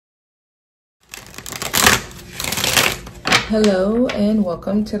Hello and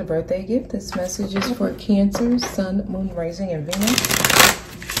welcome to the birthday gift. This message is for Cancer, Sun, Moon, Rising, and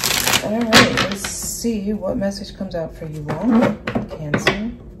Venus. All right, let's see what message comes out for you all,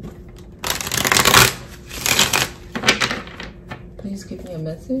 Cancer. Please give me a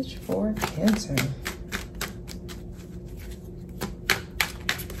message for Cancer.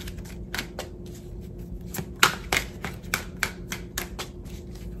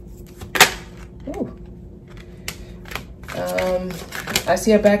 I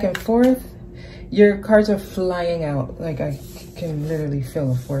see a back and forth. Your cards are flying out. Like I can literally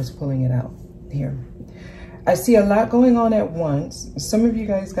feel a force pulling it out here. I see a lot going on at once. Some of you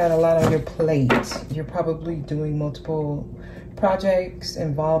guys got a lot on your plate. You're probably doing multiple projects,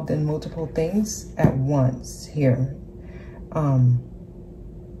 involved in multiple things at once here.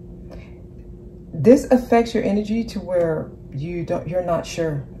 This affects your energy to where you're not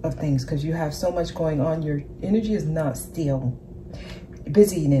sure of things because you have so much going on. Your energy is not still.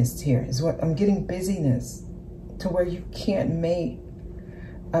 Busyness here is what I'm getting. Busyness to where you can't make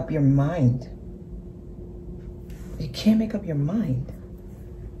up your mind. You can't make up your mind.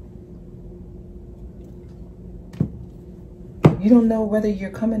 You don't know whether you're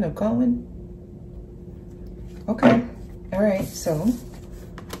coming or going. Okay. All right. So,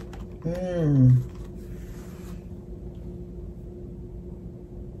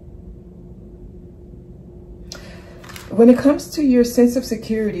 when it comes to your sense of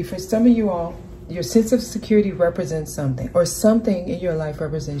security, for some of you all, your sense of security represents something, or something in your life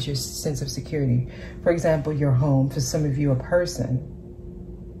represents your sense of security. For example, your home, for some of you, a person.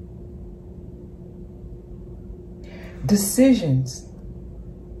 Decisions.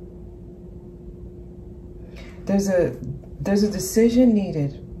 There's a decision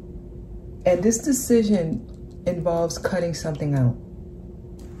needed, and this decision involves cutting something out.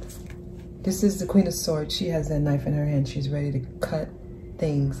 This is the Queen of Swords. She has that knife in her hand. She's ready to cut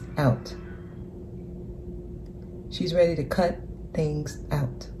things out. She's ready to cut things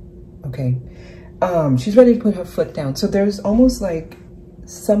out. Okay. She's ready to put her foot down. So there's almost like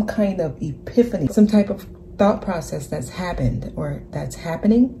some kind of epiphany, some type of thought process that's happened or that's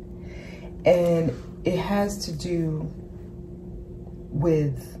happening. And it has to do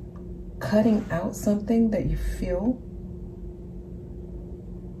with cutting out something that you feel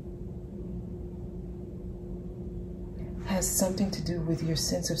has something to do with your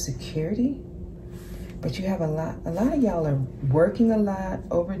sense of security, but you have a lot of y'all are working a lot,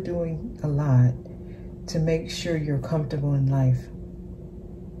 overdoing a lot to make sure you're comfortable in life.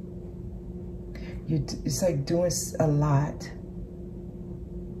 It's like doing a lot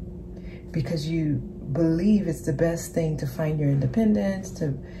because you believe it's the best thing to find your independence,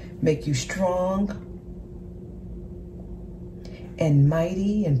 to make you strong and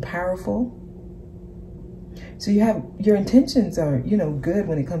mighty and powerful. So you have, your intentions are, good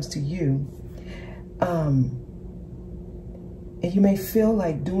when it comes to you. And you may feel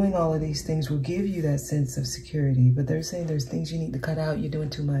like doing all of these things will give you that sense of security, but they're saying there's things you need to cut out. You're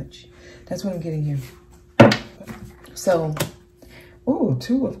doing too much. That's what I'm getting here. So, ooh,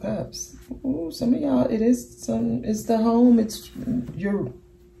 Two of Cups. Ooh, some of y'all, it's the home. It's your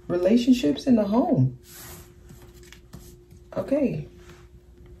relationships in the home. Okay.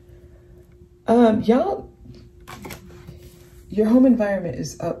 Y'all, your home environment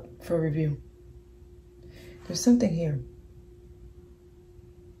is up for review. There's something here.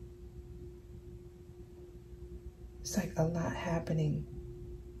 It's like a lot happening.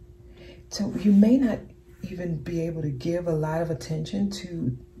 So you may not even be able to give a lot of attention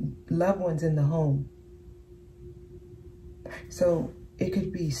to loved ones in the home. So it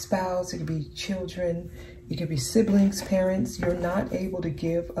could be spouse, it could be children, it could be siblings, parents. You're not able to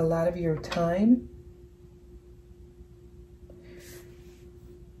give a lot of your time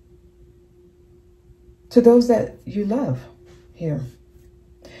to those that you love here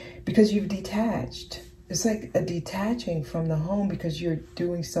because you've detached. It's like a detaching from the home because you're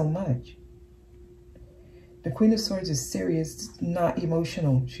doing so much. The Queen of Swords is serious, not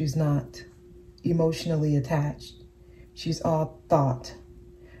emotional. She's not emotionally attached. She's all thought,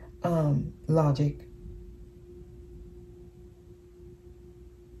 logic.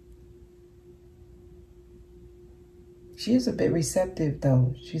 She is a bit receptive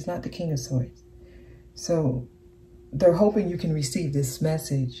though. She's not the King of Swords. So they're hoping you can receive this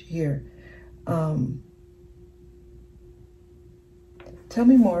message here. Tell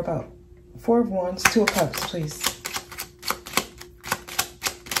me more about Four of Wands, Two of Cups, please.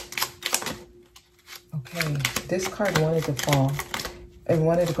 Okay, this card wanted to fall. It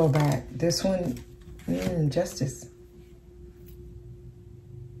wanted to go back. This one, Justice.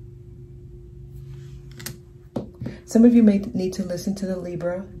 Some of you may need to listen to the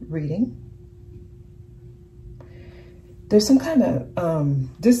Libra reading. There's some kind of,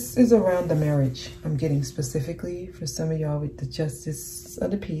 this is around the marriage. I'm getting specifically for some of y'all with the Justice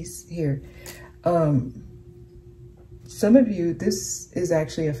of the Peace here. Some of you, this is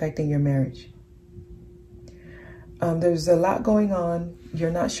actually affecting your marriage. There's a lot going on. You're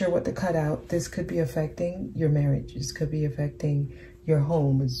not sure what to cut out. This could be affecting your marriage. This could be affecting your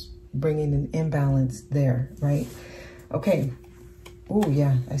home. It's bringing an imbalance there, right? Okay. Oh,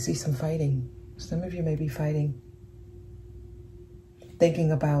 yeah, I see some fighting. Some of you may be fighting.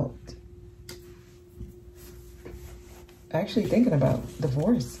 Thinking about, actually thinking about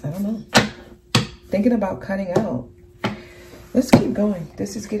divorce. I don't know. Thinking about cutting out. Let's keep going.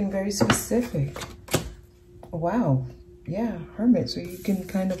 This is getting very specific. Wow. Yeah, Hermit. So you can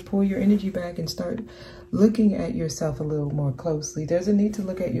kind of pull your energy back and start looking at yourself a little more closely. There's a need to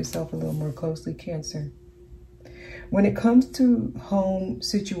look at yourself a little more closely, Cancer. When it comes to home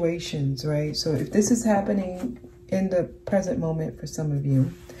situations, right? So if this is happening in the present moment for some of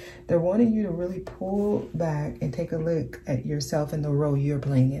you, they're wanting you to really pull back and take a look at yourself and the role you're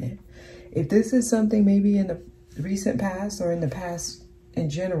playing in it. If this is something maybe in the recent past or in the past in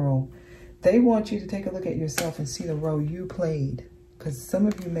general, they want you to take a look at yourself and see the role you played. Because some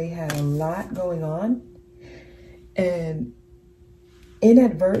of you may have a lot going on and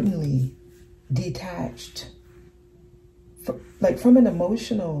inadvertently detached, like from an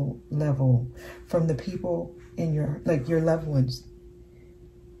emotional level, from the people in your, like your loved ones.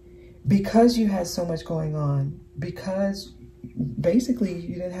 Because you had so much going on, because basically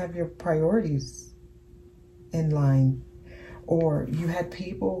you didn't have your priorities in line, or you had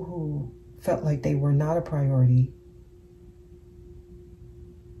people who felt like they were not a priority.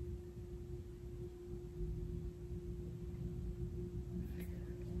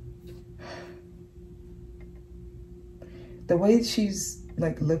 The way she's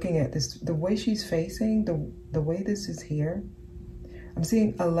like looking at this, the way she's facing, the way this is here, I'm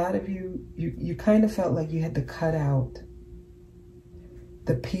seeing a lot of you kind of felt like you had to cut out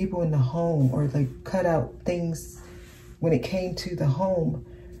the people in the home, or like cut out things when it came to the home.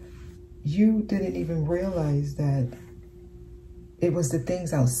 You didn't even realize that it was the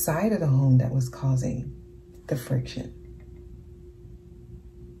things outside of the home that was causing the friction.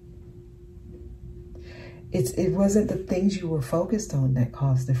 It wasn't the things you were focused on that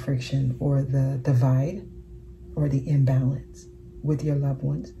caused the friction or the divide or the imbalance with your loved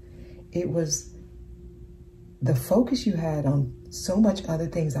ones. It was the focus you had on so much other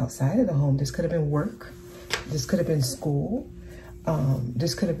things outside of the home. This could have been work. This could have been school.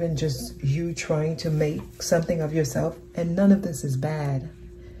 This could have been just you trying to make something of yourself. And none of this is bad.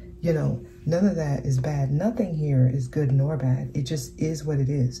 You know, none of that is bad. Nothing here is good nor bad. It just is what it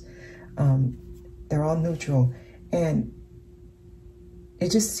is. They're all neutral. And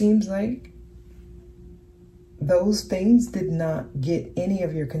it just seems like those things did not get any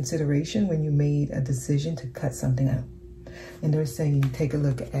of your consideration when you made a decision to cut something out. And they're saying, take a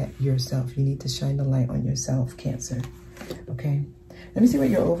look at yourself. You need to shine the light on yourself, Cancer. Okay. Let me see what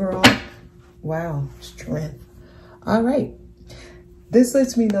your overall, wow, strength. All right. This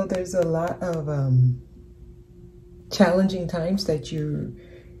lets me know there's a lot of challenging times that you're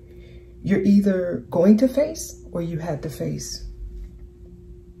either going to face or you had to face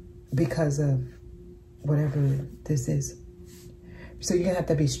because of whatever this is. So you're gonna have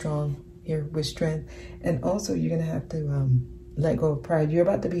to be strong here with strength. And also you're gonna have to let go of pride. You're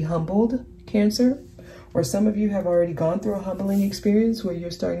about to be humbled, Cancer. Or some of you have already gone through a humbling experience where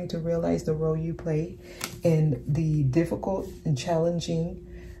you're starting to realize the role you play in the difficult and challenging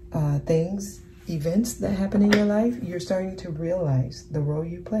events that happen in your life. You're starting to realize the role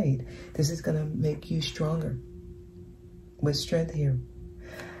you played. This is going to make you stronger with strength here.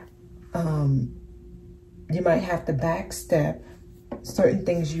 You might have to backstep certain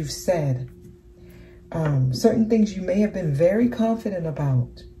things you've said. Certain things you may have been very confident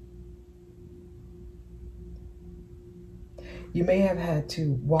about. You may have had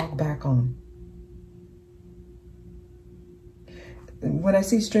to walk back on. When I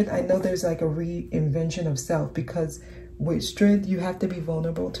see strength, I know there's like a reinvention of self, because with strength, you have to be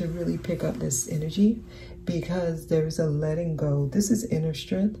vulnerable to really pick up this energy, because there's a letting go. This is inner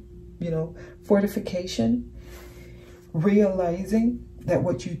strength, you know, fortification, realizing that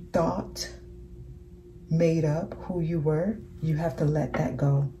what you thought made up who you were, you have to let that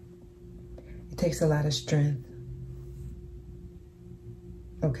go. It takes a lot of strength.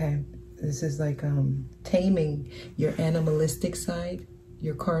 Okay, this is like taming your animalistic side,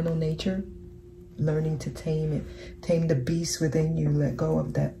 your carnal nature, learning to tame it, tame the beast within you, let go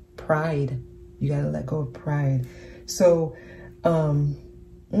of that pride. You got to let go of pride. So,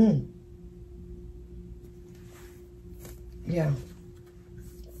 yeah.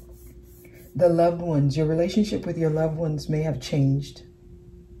 The loved ones, your relationship with your loved ones may have changed.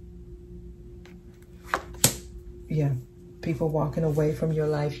 Yeah. People walking away from your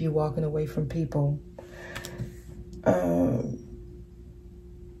life, you walking away from people.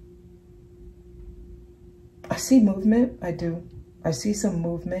 I see movement. I do. I see some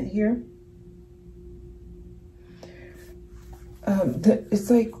movement here. It's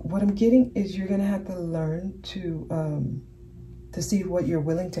like what I'm getting is you're going to have to learn to see what you're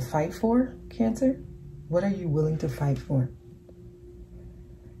willing to fight for, Cancer. What are you willing to fight for?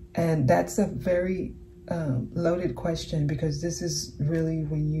 And that's a very loaded question, because this is really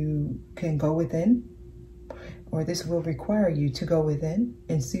when you can go within, or this will require you to go within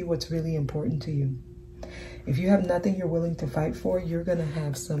and see what's really important to you. If you have nothing you're willing to fight for, you're going to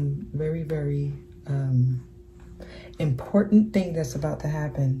have some very, very important thing that's about to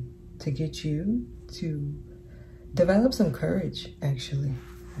happen to get you to develop some courage, actually,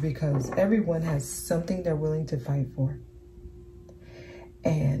 because everyone has something they're willing to fight for.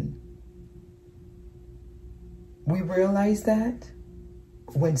 And we realize that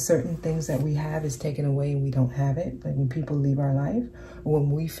when certain things that we have is taken away and we don't have it, like when people leave our life, or when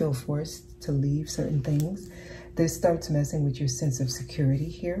we feel forced to leave certain things, this starts messing with your sense of security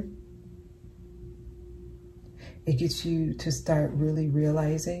here. It gets you to start really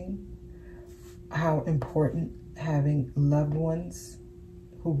realizing how important having loved ones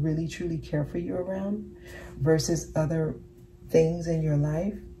who really truly care for you around versus other things in your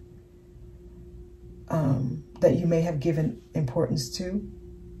life that you may have given importance to.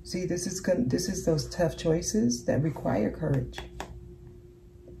 See, this is those tough choices that require courage.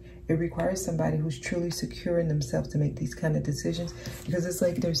 It requires somebody who's truly secure in themselves to make these kind of decisions, because it's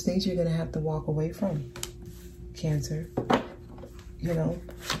like there's things you're going to have to walk away from, Cancer. You know?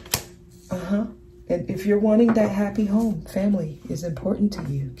 And if you're wanting that happy home, family is important to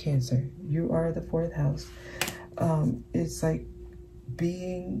you, Cancer. You are the 4th house. It's like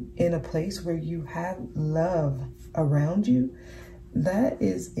being in a place where you have love around you. That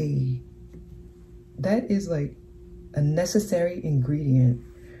is like a necessary ingredient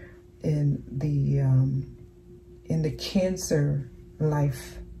in the Cancer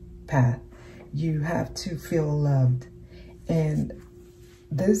life path. You have to feel loved, and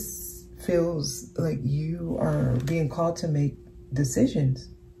this feels like you are being called to make decisions,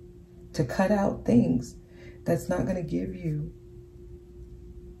 to cut out things that's not going to give you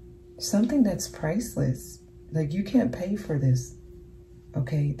something that's priceless. Like, you can't pay for this,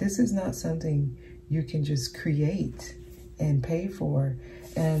 okay? This is not something you can just create and pay for.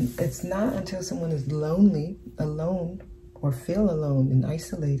 And it's not until someone is lonely, alone, or feel alone and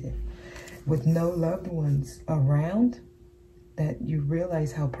isolated with no loved ones around that you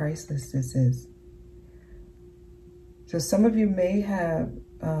realize how priceless this is. So some of you may have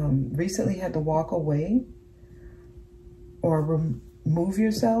recently had to walk away or remove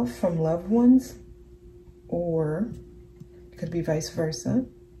yourself from loved ones, or it could be vice versa.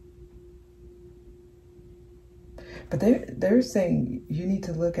 But they're saying you need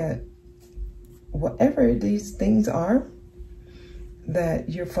to look at whatever these things are that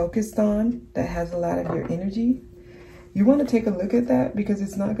you're focused on, that has a lot of your energy. You want to take a look at that, because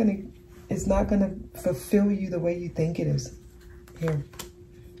it's not gonna fulfill you the way you think it is here.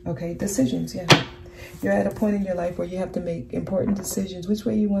 Okay, decisions, yeah. You're at a point in your life where you have to make important decisions. Which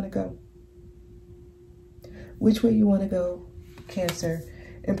way you want to go? Which way you want to go, Cancer?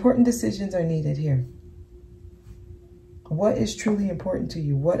 Important decisions are needed here. What is truly important to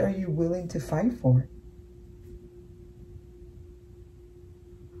you? What are you willing to fight for?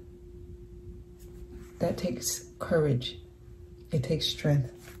 That takes courage. It takes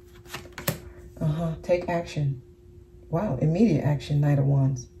strength. Take action. Wow, immediate action, Knight of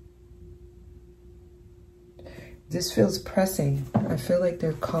Wands. This feels pressing. I feel like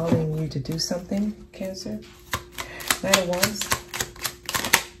they're calling you to do something, Cancer. Knight of Wands.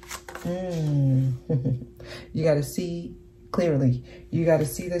 You got to see clearly. You got to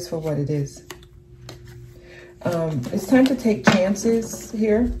see this for what it is. It's time to take chances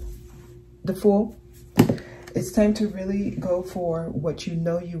here. The Fool. It's time to really go for what you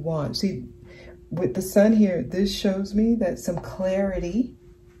know you want. See, with the Sun here, this shows me that some clarity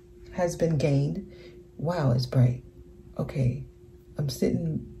has been gained. Wow, it's bright. Okay, I'm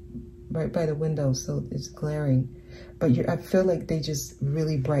sitting right by the window, so it's glaring. But I feel like they just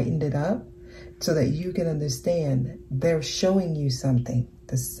really brightened it up so that you can understand they're showing you something.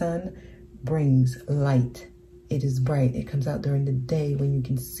 The sun brings light. It is bright. It comes out during the day when you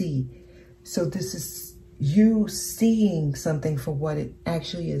can see. So this is you seeing something for what it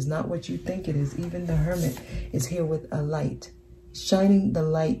actually is, not what you think it is. Even the Hermit is here with a light, shining the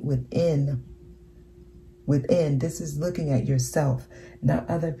light within. Within, this is looking at yourself, not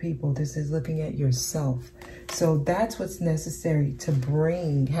other people. This is looking at yourself. So that's what's necessary to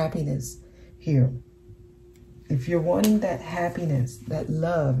bring happiness here. If you're wanting that happiness, that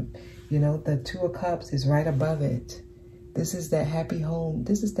love, you know, the Two of Cups is right above it. This is that happy home.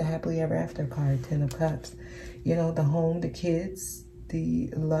 This is the happily ever after card, 10 of Cups. You know, the home, the kids, the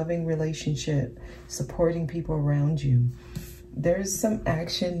loving relationship, supporting people around you. There's some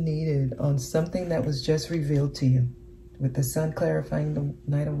action needed on something that was just revealed to you. With the Sun clarifying the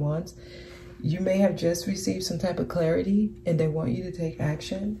Knight of Wands, you may have just received some type of clarity and they want you to take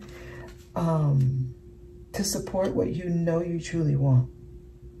action to support what you know you truly want.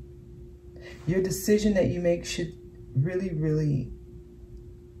 Your decision that you make should really, really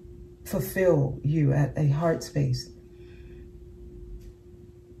fulfill you at a heart space.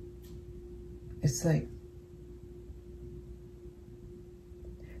 It's like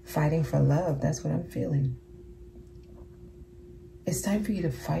fighting for love. That's what I'm feeling. It's time for you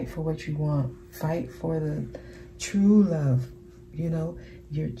to fight for what you want. Fight for the true love, you know,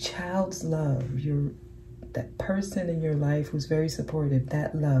 your child's love, that person in your life who's very supportive,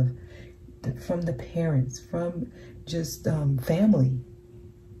 that love from the parents, from just family,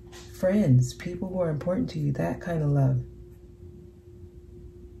 friends, people who are important to you, that kind of love.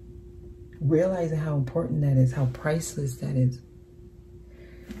 Realizing how important that is, how priceless that is.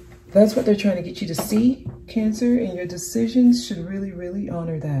 That's what they're trying to get you to see, Cancer, and your decisions should really, really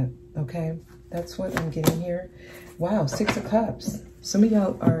honor that, okay? That's what I'm getting here. Wow, 6 of Cups. Some of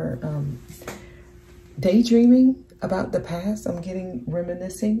y'all are daydreaming about the past. I'm getting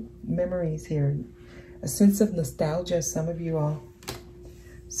reminiscing memories here. A sense of nostalgia, some of you all.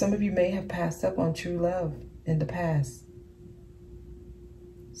 Some of you may have passed up on true love in the past.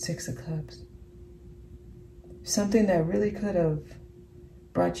 6 of Cups. Something that really could have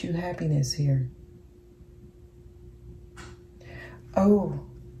brought you happiness here. Oh,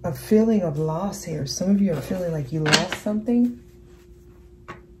 a feeling of loss here. Some of you are feeling like you lost something.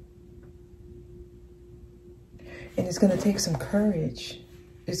 And it's going to take some courage.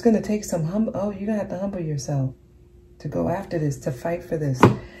 It's going to take some oh, you're going to have to humble yourself to go after this, to fight for this.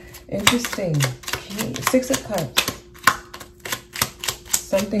 Interesting. 6 of Cups.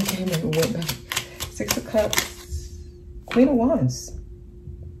 Something came and went back. 6 of Cups. Queen of Wands.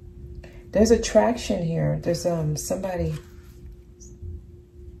 There's attraction here. There's somebody.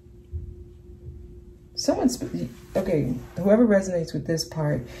 Okay, whoever resonates with this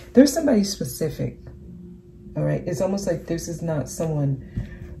part, there's somebody specific. All right, it's almost like this is not someone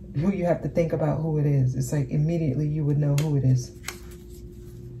who you have to think about who it is. It's like immediately you would know who it is.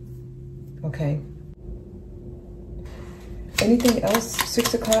 Okay. Anything else?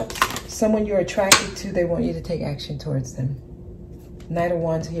 6 of Cups. Someone you're attracted to, they want you to take action towards them. Knight of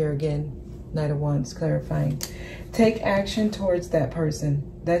Wands here again. Knight of Wands clarifying. Take action towards that person.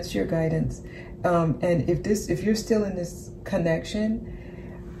 That's your guidance. And if you're still in this connection,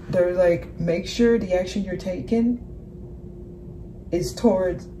 they're like, make sure the action you're taking is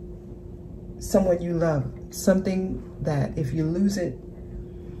towards someone you love. Something that if you lose it,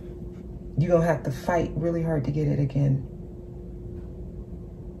 you're going to have to fight really hard to get it again.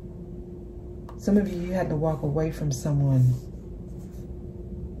 Some of you had to walk away from someone.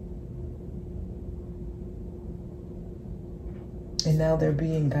 And now they're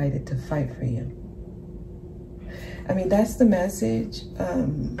being guided to fight for you. I mean, that's the message.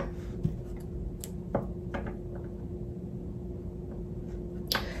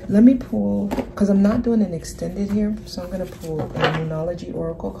 Let me pull, because I'm not doing an extended here, so I'm going to pull a Moonology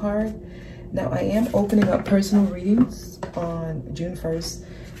Oracle card. Now, I am opening up personal readings on June 1st.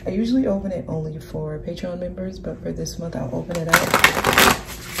 I usually open it only for Patreon members, but for this month, I'll open it up.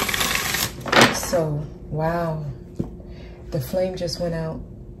 So, wow. The flame just went out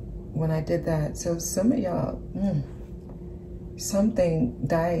when I did that. So some of y'all, something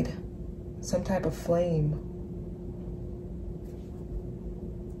died. Some type of flame.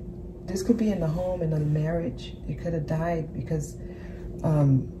 This could be in the home, in a marriage. It could have died because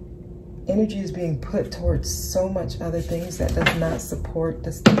energy is being put towards so much other things that does not support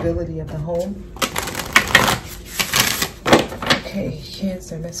the stability of the home. Okay,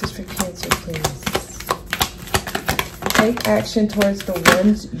 Cancer. Message for Cancer, please. Take action towards the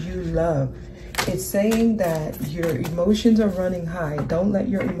ones you love. It's saying that your emotions are running high. Don't let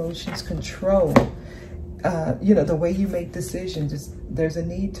your emotions control, the way you make decisions. There's a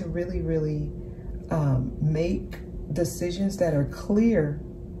need to really, really make decisions that are clear.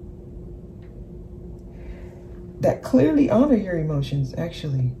 that clearly honor your emotions,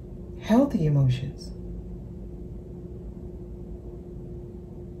 actually. Healthy emotions.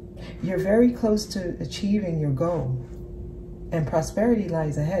 You're very close to achieving your goal. And prosperity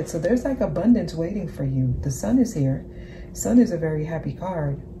lies ahead. So there's like abundance waiting for you. The sun is here. Sun is a very happy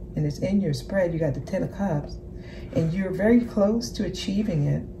card. And it's in your spread. You got the 10 of Cups. And you're very close to achieving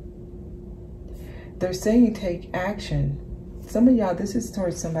it. They're saying take action. Some of y'all, this is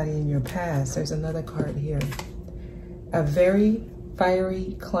towards somebody in your past. There's another card here. A very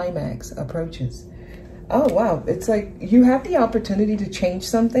fiery climax approaches. Oh, wow. It's like you have the opportunity to change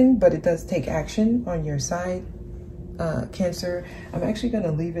something, but it does take action on your side. Cancer, I'm actually going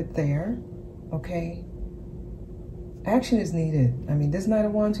to leave it there. Okay. Action is needed. I mean, this Knight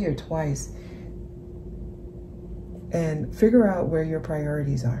of Wands here twice. And figure out where your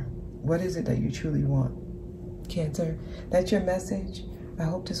priorities are. What is it that you truly want? Cancer, that's your message. I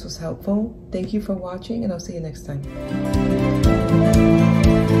hope this was helpful. Thank you for watching, and I'll see you next time.